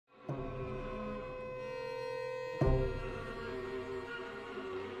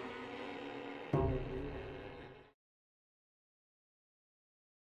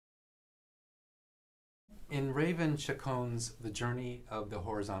In Raven Chacon's The Journey of the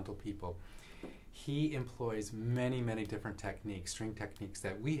Horizontal People, he employs many, many different techniques, string techniques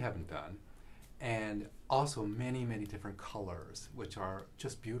that we haven't done, and also many, many different colors, which are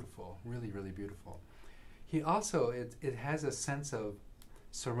just beautiful, really, really beautiful. He also, it has a sense of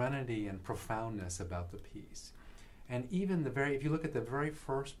serenity and profoundness about the piece. And even if you look at the very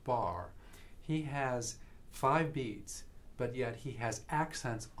first bar, he has 5 beats, but yet he has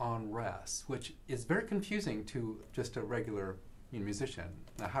accents on rests, which is very confusing to just a regular musician.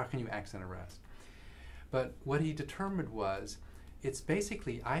 Now, how can you accent a rest? But what he determined was, it's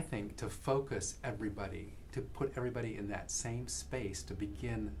basically, I think, to focus everybody, to put everybody in that same space to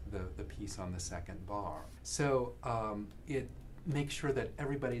begin the piece on the second bar. So it makes sure that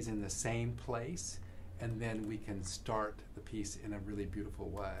everybody's in the same place, and then we can start the piece in a really beautiful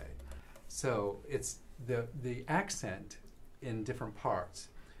way. So it's the accent in different parts.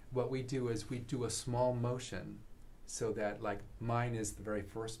 What we do is we do a small motion, so that, like, mine is the very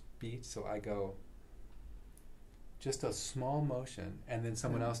first beat, so I go just a small motion, and then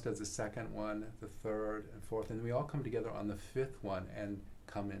someone else does the second one, the third and fourth, and we all come together on the 5th one and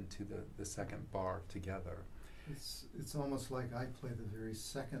come into the second bar together. It's almost like I play the very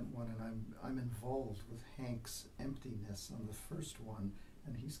second one, and I'm involved with Hank's emptiness on the first one,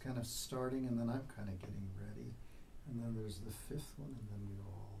 and he's kind of starting, and then I'm kind of getting ready, and then there's the 5th one, and then we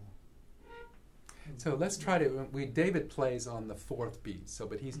all. So let's try to. David plays on the 4th beat,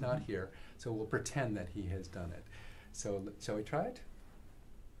 but he's not here, so we'll pretend that he has done it. So shall we try it?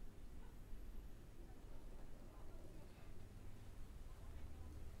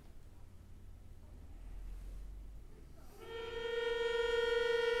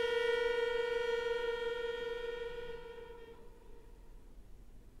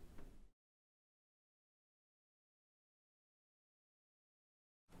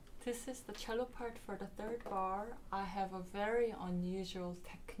 This is the cello part for the 3rd bar. I have a very unusual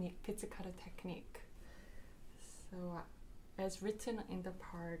technique, pizzicato technique. So as written in the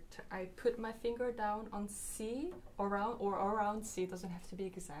part, I put my finger down on C, around C, doesn't have to be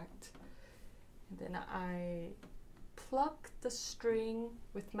exact. And then I pluck the string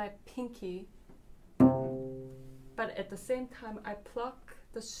with my pinky, but at the same time I pluck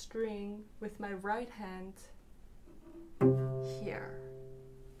the string with my right hand here.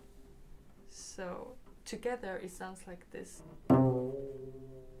 So together it sounds like this.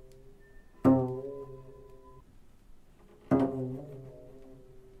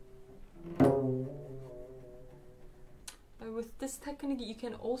 But with this technique you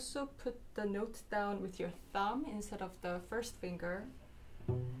can also put the note down with your thumb instead of the first finger.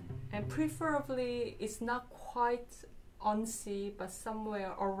 And preferably it's not quite on C but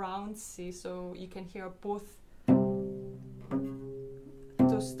somewhere around C, so you can hear both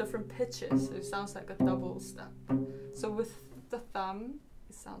those different pitches. So it sounds like a double step. So with the thumb,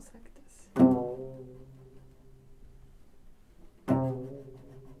 it sounds like this.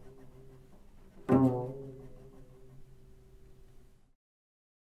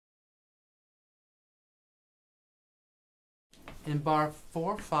 In bar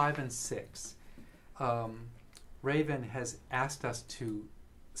 4, 5, and 6, Raven has asked us to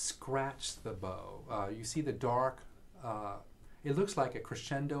scratch the bow. You see the dark. It looks like a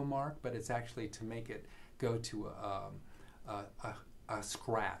crescendo mark, but it's actually to make it go to a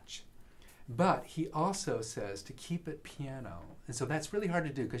scratch. But he also says to keep it piano. And so that's really hard to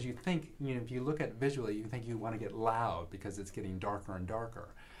do, because you think, if you look at it visually, you think you want to get loud because it's getting darker and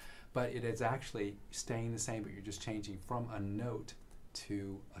darker. But it is actually staying the same, but you're just changing from a note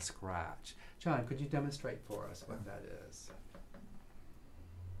to a scratch. John, could you demonstrate for us what that is?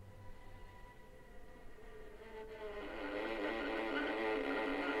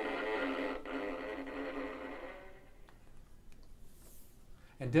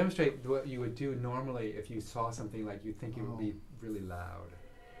 And demonstrate what you would do normally if you saw something like you think it would be really loud.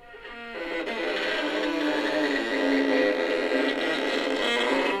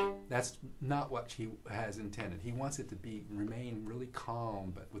 That's not what he has intended. He wants it to remain really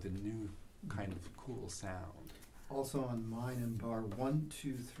calm, but with a new kind of cool sound. Also on mine in bar 1,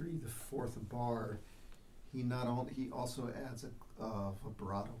 2, 3, the 4th bar, he also adds a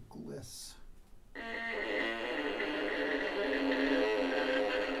vibrato gliss.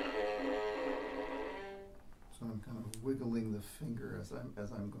 So I'm kind of wiggling the finger as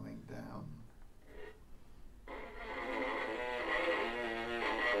I'm going down.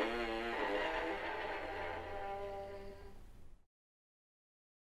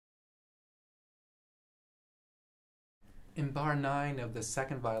 In bar 9 of the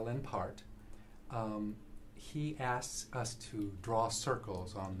 2nd violin part, he asks us to draw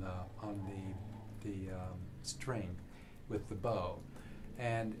circles on the string with the bow.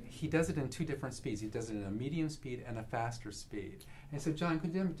 And he does it in two different speeds. He does it in a medium speed and a faster speed. And so, John,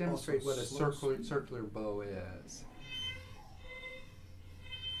 could you demonstrate what a circular bow is?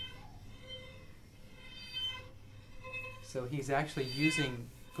 So he's actually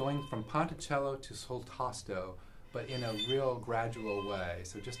going from ponticello to soltasto, but in a real gradual way.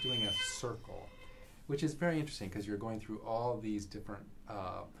 So just doing a circle, which is very interesting because you're going through all these different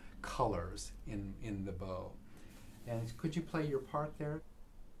colors in the bow. And could you play your part there?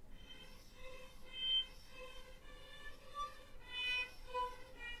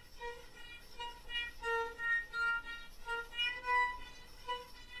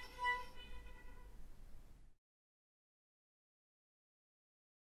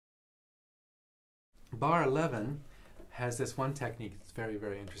 Bar 11 has this one technique that's very,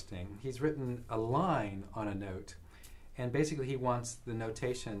 very interesting. He's written a line on a note, and basically he wants the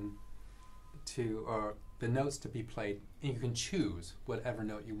notation or the notes to be played, and you can choose whatever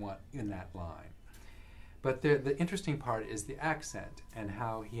note you want in that line. But the interesting part is the accent and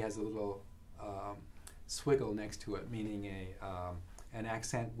how he has a little swiggle next to it, meaning an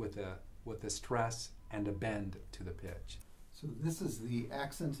accent with a stress and a bend to the pitch. So this is the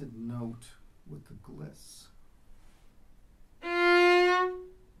accented note with the gliss.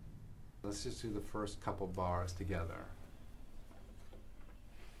 Let's just do the first couple bars together.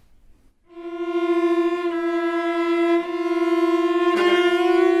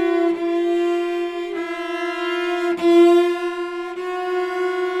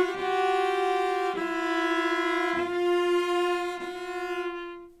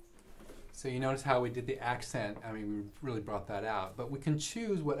 So you notice how we did the accent. I mean, we really brought that out. But we can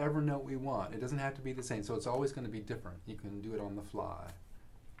choose whatever note we want. It doesn't have to be the same, so it's always going to be different. You can do it on the fly.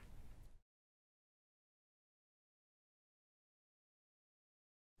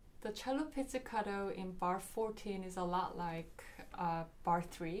 The cello pizzicato in bar 14 is a lot like bar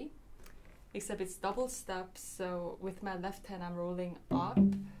 3, except it's double steps. So with my left hand, I'm rolling up,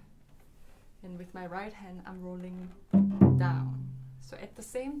 and with my right hand, I'm rolling down. So at the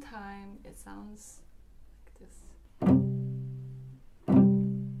same time, it sounds like this.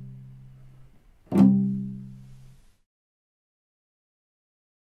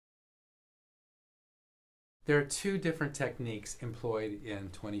 There are two different techniques employed in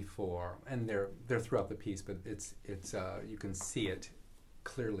 24, and they're throughout the piece, but it's you can see it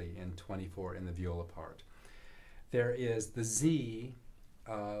clearly in 24 in the viola part. There is the Z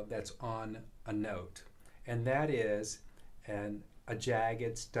that's on a note, and that is a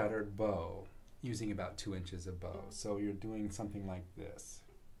jagged stuttered bow using about 2 inches of bow. So you're doing something like this.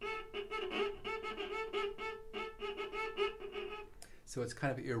 So it's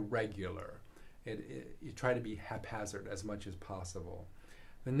kind of irregular. You try to be haphazard as much as possible.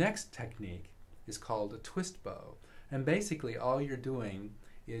 The next technique is called a twist bow. And basically all you're doing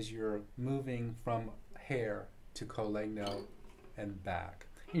is you're moving from hair to collegno and back.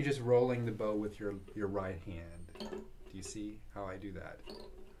 You're just rolling the bow with your right hand. Do you see how I do that?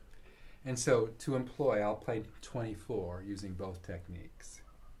 And so to employ, I'll play 24 using both techniques.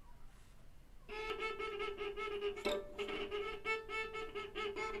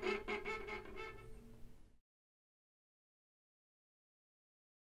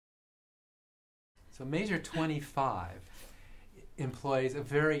 So measure 25 employs a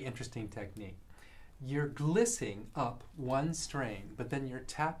very interesting technique. You're glissing up one string, but then you're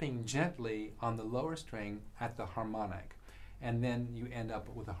tapping gently on the lower string at the harmonic, and then you end up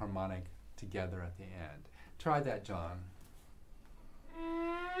with a harmonic together at the end. Try that, John.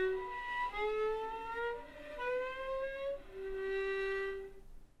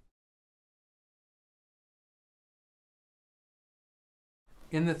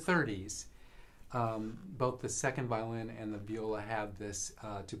 In the 30s, both the second violin and the viola have this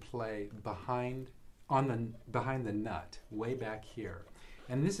to play behind the nut, way back here.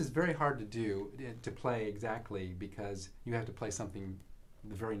 And this is very hard to do, to play exactly, because you have to play something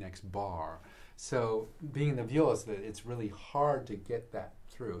the very next bar. So being the violist, it's really hard to get that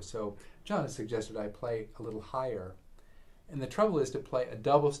through. So John has suggested I play a little higher. And the trouble is to play a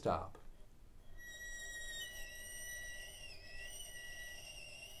double stop.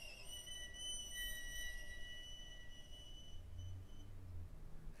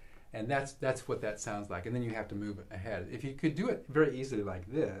 And that's what that sounds like. And then you have to move it ahead. If you could do it very easily like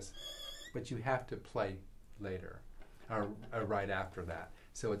this, but you have to play later, or right after that.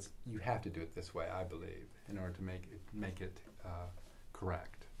 So you have to do it this way, I believe, in order to make it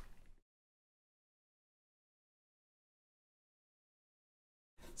correct.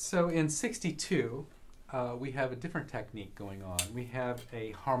 So in 62, we have a different technique going on. We have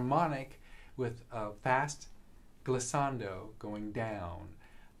a harmonic with a fast glissando going down.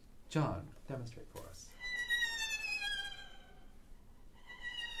 John, demonstrate for us.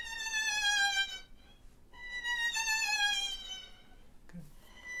 Good.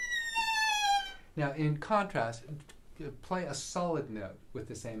 Now, in contrast, play a solid note with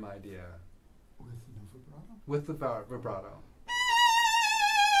the same idea. With no vibrato? With the vibrato.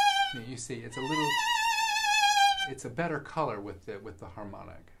 Now, you see, it's a better color with the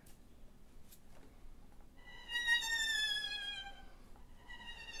harmonic.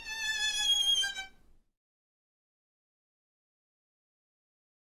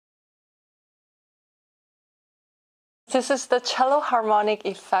 This is the cello harmonic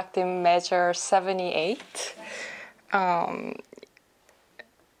effect in measure 78. The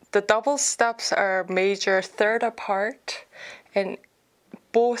double steps are major third apart, and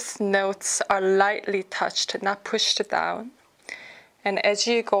both notes are lightly touched, not pushed down. And as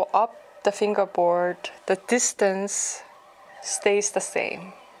you go up the fingerboard, the distance stays the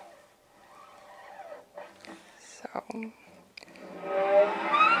same. So.